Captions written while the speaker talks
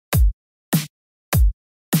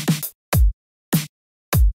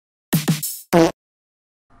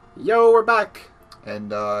Yo, we're back.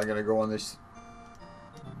 And I'm gonna go on this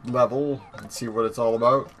level and see what it's all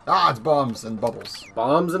about. Ah, it's bombs and bubbles.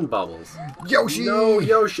 Bombs and bubbles. Yoshi! No,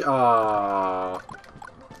 Yoshi. Aww.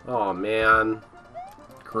 Oh, man.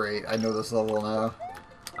 Great, I know this level now.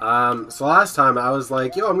 So last time I was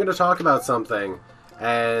like, yo, I'm going to talk about something.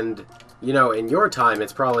 And, you know, in your time,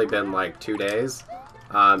 it's probably been like 2 days.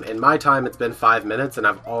 In my time, it's been 5 minutes, and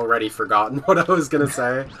I've already forgotten what I was going to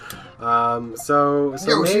say. So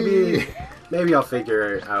maybe I'll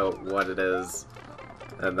figure out what it is,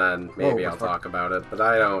 and then maybe I'll talk about it. But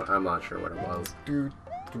I'm not sure what it was.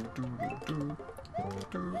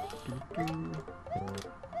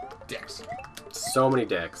 Dicks. So many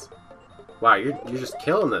dicks. Wow, you're just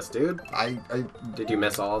killing this, dude. Did you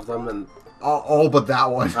miss all of them? And all but that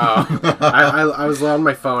one. Oh, I was on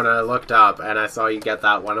my phone and I looked up and I saw you get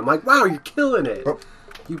that one. I'm like, wow, you're killing it. Oh.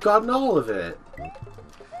 You've gotten all of it.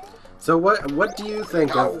 So what do you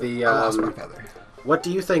think of the I lost my feather. What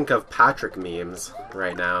do you think of Patrick memes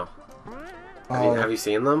right now? Have you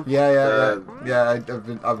seen them? Yeah.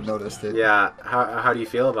 I've noticed it. Yeah. How do you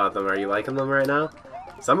feel about them? Are you liking them right now?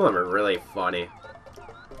 Some of them are really funny.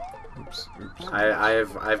 Oops.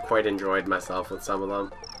 I've quite enjoyed myself with some of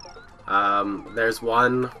them. There's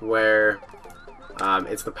one where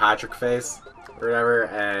it's the Patrick face or whatever,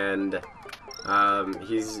 and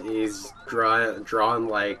he's drawn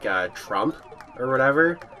like Trump or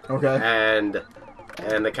whatever. Okay.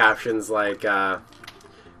 And the caption's like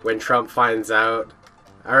when Trump finds out,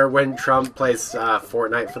 or when Trump plays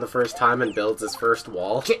Fortnite for the first time and builds his first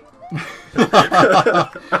wall.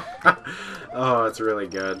 Oh, it's really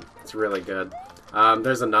good. It's really good.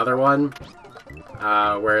 There's another one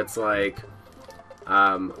where it's like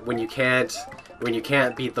when you can't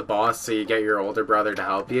beat the boss, so you get your older brother to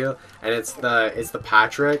help you, and it's the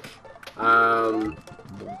Patrick.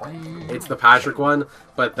 It's the Patrick one,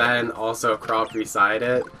 but then also cropped beside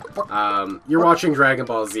it. You're watching Dragon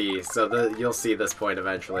Ball Z, so you'll see this point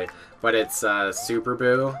eventually. But it's Super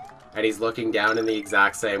Boo, and he's looking down in the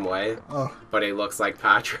exact same way, but he looks like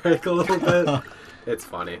Patrick a little bit. It's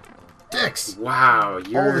funny. Dicks. Wow,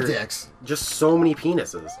 you're all the dicks. Just so many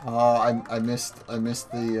penises. I missed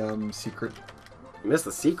the secret. You missed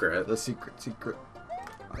the secret. The secret.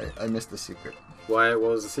 I missed the secret. What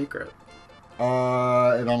was the secret?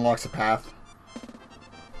 It unlocks a path.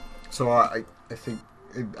 So I think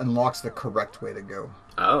it unlocks the correct way to go.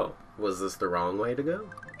 Oh, was this the wrong way to go?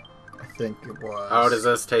 I think it was. Oh, does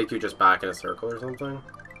this take you just back in a circle or something?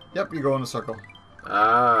 Yep, you go in a circle.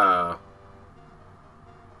 Ah.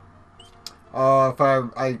 If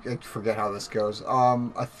I forget how this goes.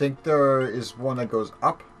 I think there is one that goes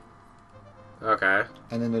up. Okay.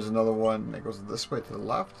 And then there's another one that goes this way to the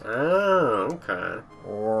left. Oh, okay.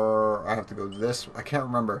 Or I have to go this. I can't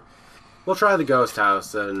remember. We'll try the ghost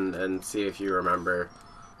house and see if you remember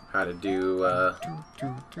how to do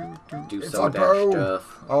some dash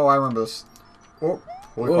stuff. Oh, I remember this. Oh,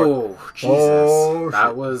 holy fuck. Jesus. Oh,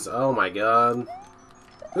 that was, oh my god.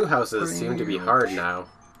 Blue houses seem to be hard now.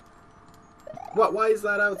 What? Why is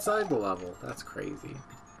that outside the level? That's crazy.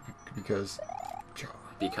 Because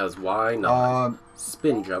why not?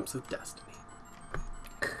 Spin jumps of destiny.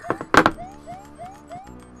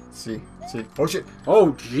 See. Oh shit.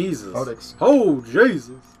 Oh Jesus. Odix. Oh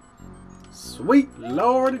Jesus. Sweet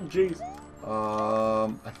Lord Jesus.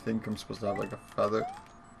 I think I'm supposed to have like a feather.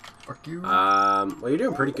 Fuck you. Well, you're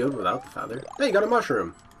doing pretty good without the feather. Hey, you got a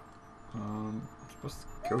mushroom. I'm supposed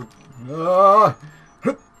to go.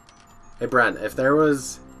 Hey Brent, if there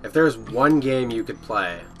was one game you could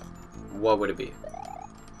play, what would it be?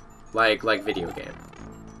 Like video game.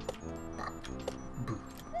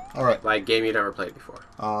 Alright. Like game you'd never played before.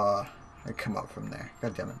 I come up from there.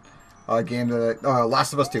 God damn it. Game that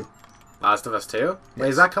Last of Us 2. Last of Us 2? Yes. Wait,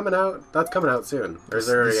 is that coming out? That's coming out soon. Or is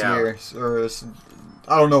there this year? Or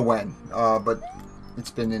I don't know when. But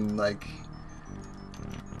it's been in like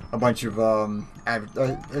a bunch of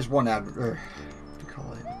there's one what do you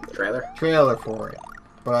call it? Trailer for it.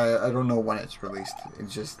 But I don't know when it's released.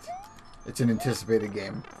 It's an anticipated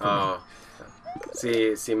game. Oh.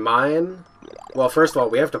 See mine. Well, first of all,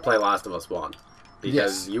 we have to play Last of Us 1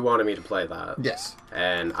 because you wanted me to play that. Yes.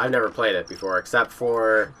 And I've never played it before, except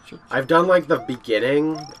for I've done like the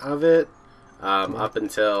beginning of it, up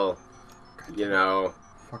until, you know,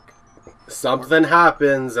 something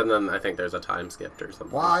happens, and then I think there's a time skip or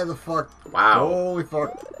something. Why the fuck? Wow. Holy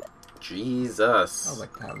fuck. Jesus. I'd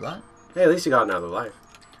like to have that. Hey, at least you got another life.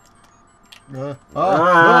 No,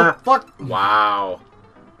 fuck. Wow.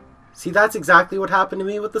 See, that's exactly what happened to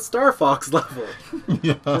me with the Star Fox level.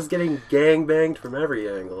 Yeah. Just getting gangbanged from every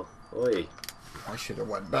angle. Oy. I should have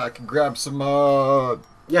went back and grabbed some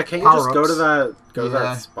Yeah, can't you just go to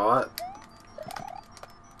that spot?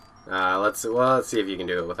 Let's see if you can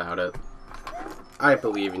do it without it. I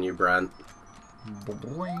believe in you, Brent.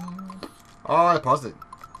 Oh, I paused it.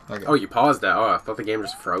 Okay. Oh, you paused it. Oh, I thought the game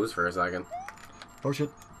just froze for a second. Oh shit.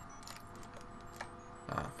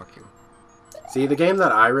 Ah, fuck you. See, the game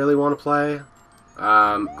that I really want to play,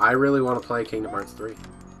 I really want to play Kingdom Hearts 3.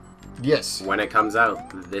 Yes. When it comes out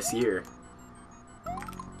this year.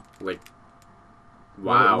 Which,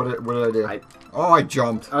 wow. What did I do? I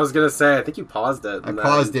jumped. I was going to say, I think you paused it. I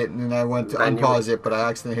paused it, and then I went to unpause it, but I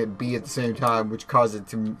accidentally hit B at the same time, which caused it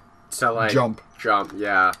to like, jump. Jump,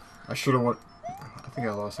 yeah. I should have went... I think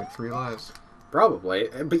I lost like 3 lives. Probably,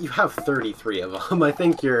 but you have 33 of them. I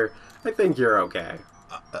think you're okay.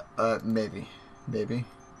 Maybe.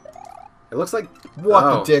 It looks like... What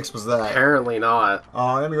the dicks was that? Apparently not. Oh,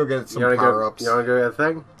 I'm gonna go get some power-ups. You wanna go get a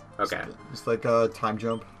thing? Okay. It's like a time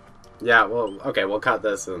jump. Yeah, well, okay, we'll cut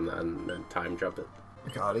this and then time jump it.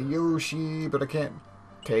 I got a Yoshi, but I can't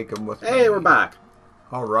take him with me. Hey, we're back.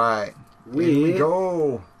 Alright. Here we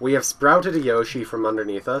go. We have sprouted a Yoshi from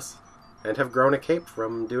underneath us, and have grown a cape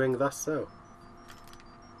from doing thus so.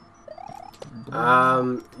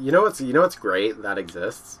 You know what's great that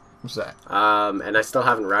exists? What's that? And I still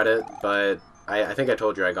haven't read it, but I think I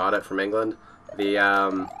told you I got it from England.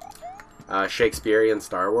 The Shakespearean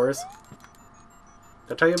Star Wars.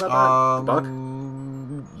 Did I tell you about that? The book?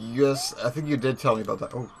 Yes, I think you did tell me about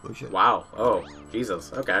that. Oh, holy shit. Wow. Oh,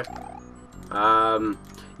 Jesus. Okay.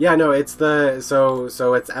 Yeah, no, it's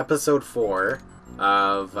so it's episode 4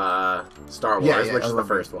 of Star Wars, which is the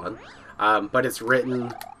first one. But it's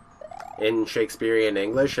written in Shakespearean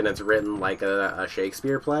English, and it's written like a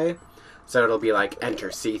Shakespeare play. So it'll be like,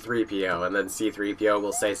 enter C-3PO, and then C-3PO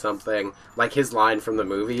will say something like his line from the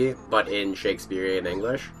movie, but in Shakespearean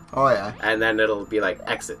English. Oh, yeah. And then it'll be like,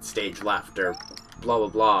 exit stage left, or blah blah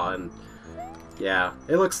blah, and yeah.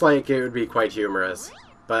 It looks like it would be quite humorous.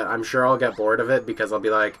 But I'm sure I'll get bored of it, because I'll be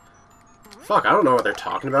like, fuck, I don't know what they're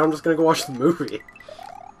talking about, I'm just gonna go watch the movie.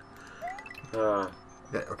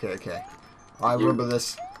 Okay. I remember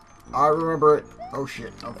this. I remember it. Oh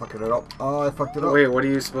shit, I'm fucking it up. Oh, I fucked it up. Wait, what are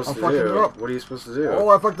you supposed to do? It up. What are you supposed to do? Oh,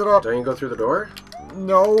 I fucked it up. Don't you go through the door?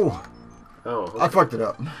 No. Oh. Okay. I fucked it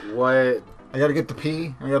up. What? I gotta get the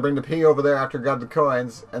P. I gotta bring the P over there after I grab the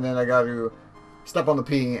coins, and then I gotta step on the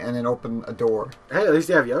P and then open a door. Hey, at least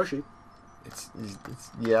you have Yoshi. It's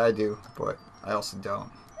yeah, I do, but I also don't.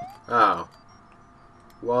 Oh.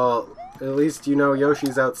 Well, at least you know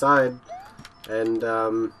Yoshi's outside, and,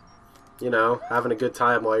 you know, having a good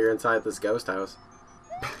time while you're inside this ghost house.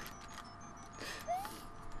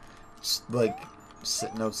 Just, like,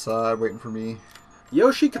 sitting outside waiting for me.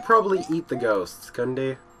 Yoshi could probably eat the ghosts, couldn't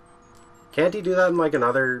he? Can't he do that in, like,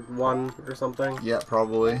 another one or something? Yeah,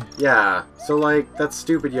 probably. Yeah, so, like, that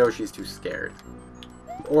stupid Yoshi's too scared.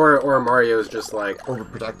 Or Mario's just, like...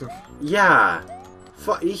 overprotective? Yeah.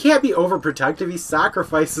 He can't be overprotective. He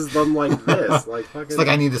sacrifices them like this. Like fucking... It's like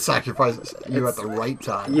I need to sacrifice you at the right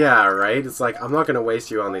time. Yeah, right? It's like, I'm not going to waste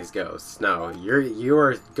you on these ghosts. No, you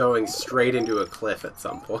are going straight into a cliff at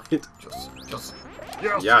some point. Yes.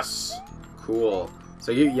 Yes. Cool.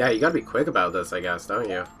 So you gotta be quick about this, I guess, don't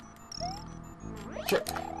you?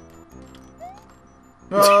 Shit.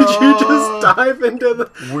 Did you just dive into the...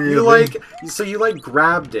 Weirdly. You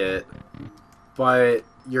grabbed it, but...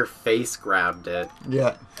 your face grabbed it.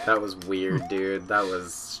 Yeah. That was weird, dude. That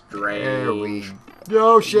was strange.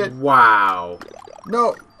 No shit. Wow.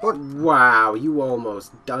 No. Look. Wow, you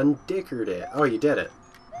almost done dickered it. Oh, you did it.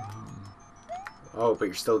 Oh, but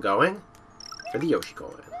you're still going? For the Yoshi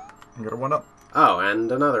coin. I got a 1-up. Oh,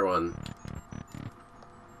 and another one.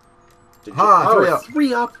 Did you... Ha, oh, 3-up.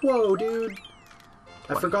 3-up. Whoa, dude.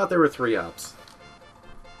 I forgot there were 3-ups.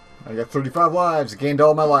 I got 35 lives. Gained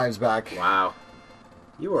all my lives back. Wow.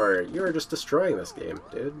 You are just destroying this game,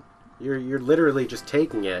 dude. You're literally just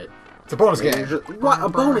taking it. It's a bonus game. What? A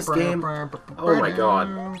bonus game? Oh my god.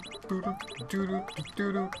 Wow. You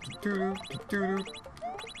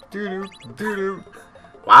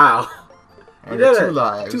did it. 2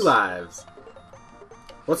 lives. 2 lives.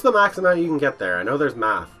 What's the max amount you can get there? I know there's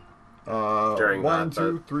math. During 1,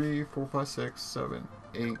 2, 3, 4, 5, 6, 7,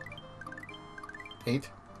 8. 8,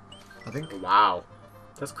 I think. Wow.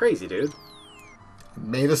 That's crazy, dude.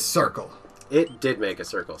 Made a circle. It did make a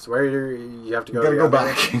circle. So where you have to go? Gotta go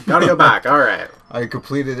back. Gotta go back. All right. I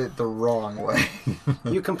completed it the wrong way.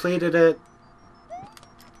 You completed it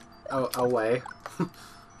away.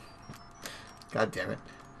 God damn it!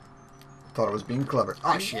 Thought I was being clever.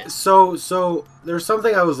 Ah, shit. So there's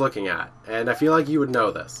something I was looking at, and I feel like you would know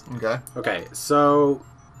this. Okay. Okay. So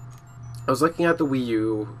I was looking at the Wii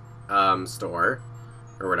U store,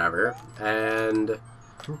 or whatever, and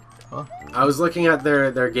Huh? I was looking at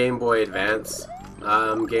their Game Boy Advance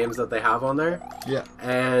games that they have on there. Yeah.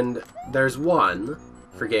 And there's one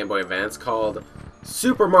for Game Boy Advance called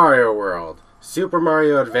Super Mario World, Super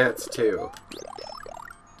Mario Advance 2.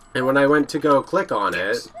 And when I went to go click on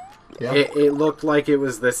it, Yeah. it looked like it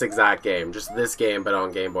was this exact game, just this game, but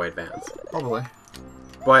on Game Boy Advance. Probably.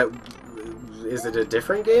 But is it a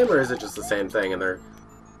different game, or is it just the same thing, and they're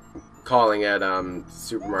calling it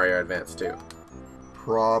Super Mario Advance 2?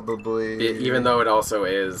 Probably. Even though it also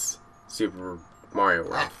is Super Mario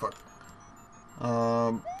World. Ah, fuck.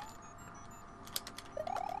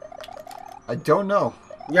 I don't know.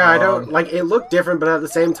 Yeah, I don't... Like, it looked different, but at the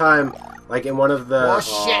same time, like, in one of the... Oh,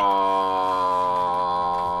 shit!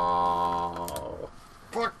 Oh.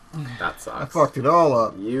 Fuck. That sucks. I fucked it all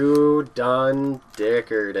up. You done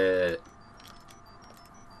dickered it.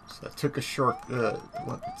 So I took a short...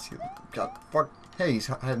 let's see. God, fuck. Hey, he's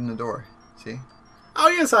hiding the door. See? Oh,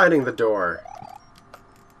 he is hiding the door.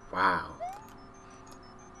 Wow.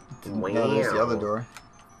 Wow. No, there's the other door.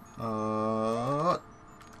 I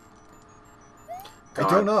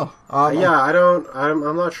don't know. Yeah,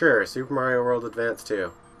 I'm not sure. Super Mario World Advance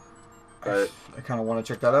 2. But I kind of want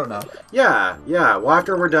to check that out now. Yeah. Well,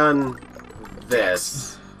 after we're done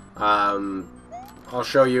this, I'll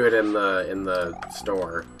show you it in the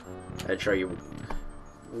store and show you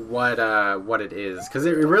what it is, because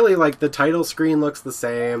it really, like, the title screen looks the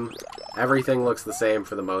same, everything looks the same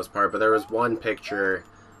for the most part, but there was one picture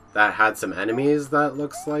that had some enemies that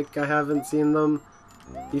looks like I haven't seen them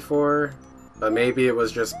before, but maybe it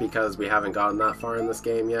was just because we haven't gotten that far in this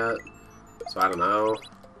game yet, so I don't know.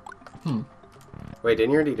 Wait,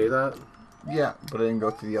 didn't you already do that? Yeah, but I didn't go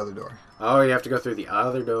through the other door. Oh, you have to go through the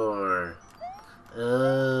other door.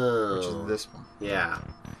 Oh. Which is this one. Yeah.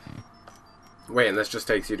 Wait, and this just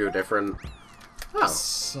takes you to a different... Oh.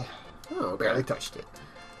 Oh, okay. Barely touched it.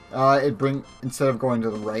 Instead of going to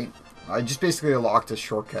the right, I just basically locked a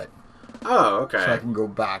shortcut. Oh, okay. So I can go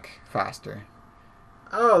back faster.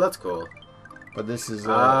 Oh, that's cool. But this is...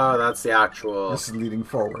 oh, that's the actual... This is leading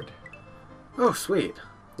forward. Oh, sweet.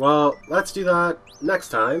 Well, let's do that next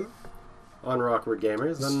time on Rawkward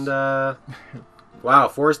Gamers, and, wow,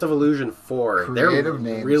 Forest of Illusion 4. Creative They're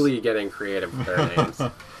names. really getting creative with their names.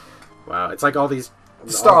 Wow, it's like all these...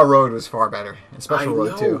 Star Road was far better. And Special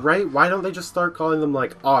Road, too. Right? Why don't they just start calling them,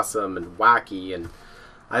 like, awesome and wacky and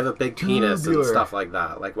I have a big penis and stuff like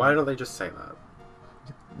that? Like, why don't they just say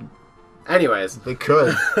that? Anyways. They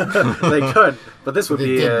could. They could, but this would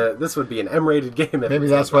be an M-rated game. Maybe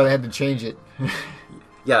that's why they had to change it.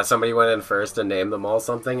 Yeah, somebody went in first and named them all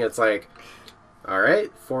something. It's like,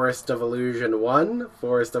 alright, Forest of Illusion 1,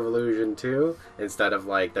 Forest of Illusion 2, instead of,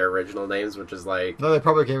 like, their original names, which is like... No, they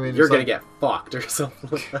probably came in... You're gonna get fucked or something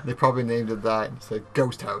like that. They probably named it that. It's like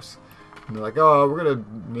Ghost House. And they're like, oh, we're gonna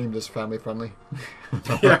name this family friendly.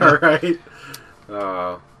 Yeah, right?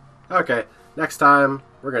 Oh. Okay, next time,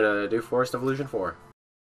 we're gonna do Forest of Illusion 4.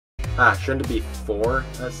 Ah, shouldn't it be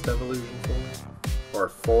Forest of Illusion 4? Or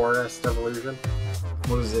Forest of Illusion?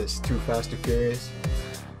 What is this? Too Fast or Furious?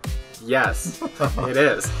 Yes, it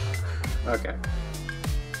is. Okay.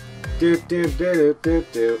 Do do do do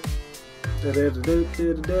do do do do do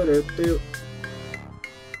do do do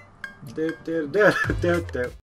do do do do do do.